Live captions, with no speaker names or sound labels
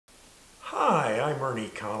I'm Ernie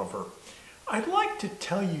Conover. I'd like to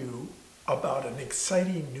tell you about an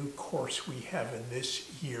exciting new course we have in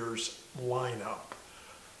this year's lineup,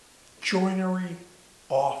 Joinery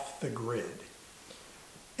Off the Grid.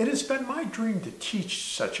 It has been my dream to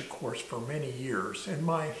teach such a course for many years, and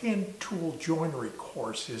my hand tool joinery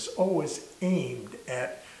course is always aimed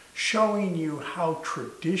at showing you how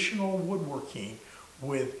traditional woodworking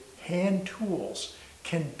with hand tools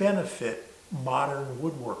can benefit modern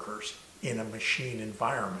woodworkers in a machine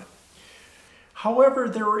environment. However,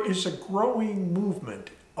 there is a growing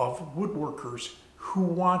movement of woodworkers who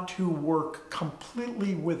want to work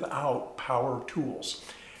completely without power tools,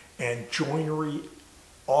 and Joinery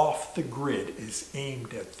Off the Grid is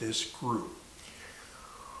aimed at this group.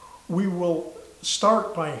 We will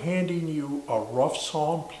start by handing you a rough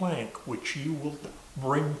sawn plank, which you will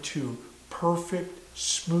bring to perfect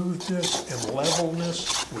smoothness and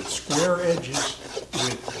levelness with square edges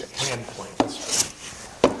with hand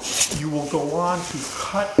planes. You will go on to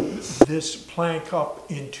cut this plank up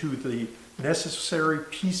into the necessary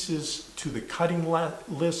pieces to the cutting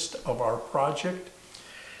list of our project,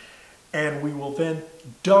 and we will then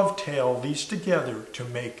dovetail these together to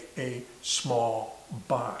make a small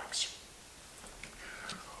box.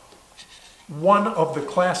 One of the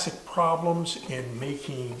classic problems in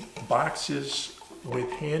making boxes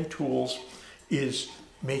with hand tools is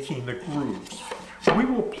making the grooves. We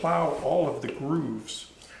will plow all of the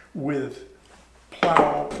grooves with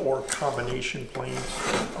plow or combination planes,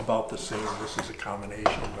 about the same. This is a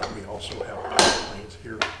combination, but we also have plow planes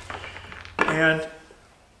here. And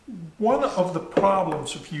one of the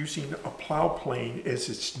problems of using a plow plane is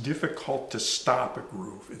it's difficult to stop a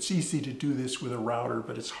groove. It's easy to do this with a router,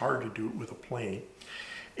 but it's hard to do it with a plane.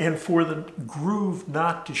 And for the groove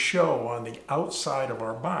not to show on the outside of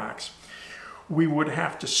our box, we would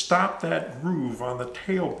have to stop that groove on the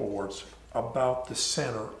tail boards about the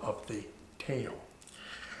center of the tail.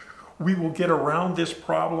 We will get around this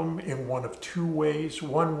problem in one of two ways.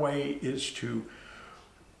 One way is to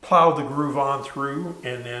plow the groove on through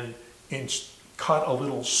and then cut a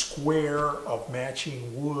little square of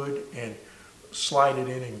matching wood and slide it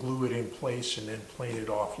in and glue it in place and then plane it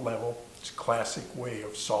off level. It's a classic way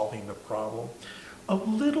of solving the problem. A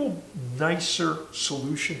little nicer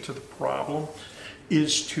solution to the problem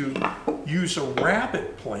is to use a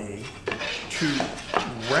rabbet plane to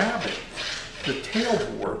rabbet the tail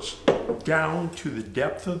boards down to the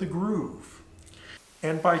depth of the groove.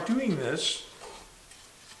 And by doing this,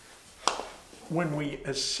 when we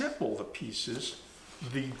assemble the pieces,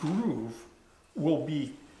 the groove will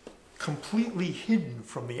be completely hidden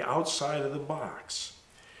from the outside of the box.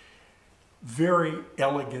 Very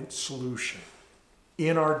elegant solution.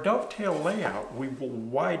 In our dovetail layout, we will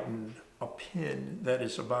widen a pin that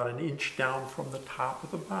is about an inch down from the top of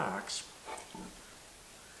the box.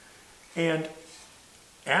 And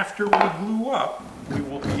after we glue up, we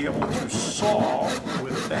will be able to saw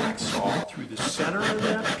with a back saw through the center of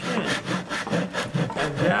that pin.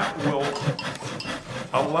 And that will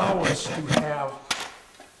allow us to have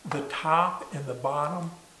the top and the bottom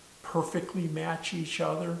perfectly match each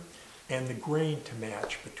other, and the grain to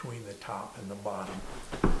match between the top and the bottom.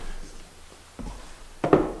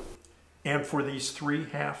 And for these 3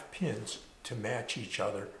 half pins to match each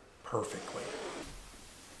other perfectly.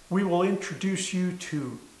 We will introduce you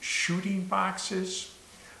to shooting boxes.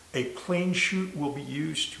 A plane chute will be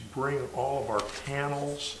used to bring all of our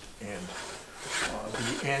panels and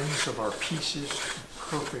the ends of our pieces to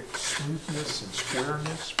perfect smoothness and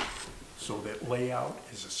squareness so that layout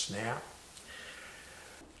is a snap.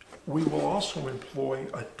 We will also employ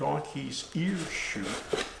a donkey's ear chute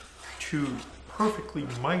to perfectly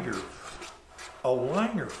miter a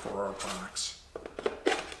liner for our box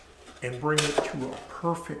and bring it to a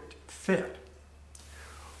perfect fit.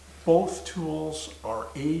 Both tools are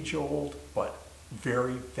age-old but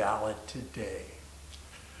very valid today.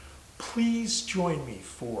 Please join me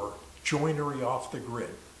for Joinery Off the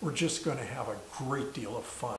Grid. We're just going to have a great deal of fun.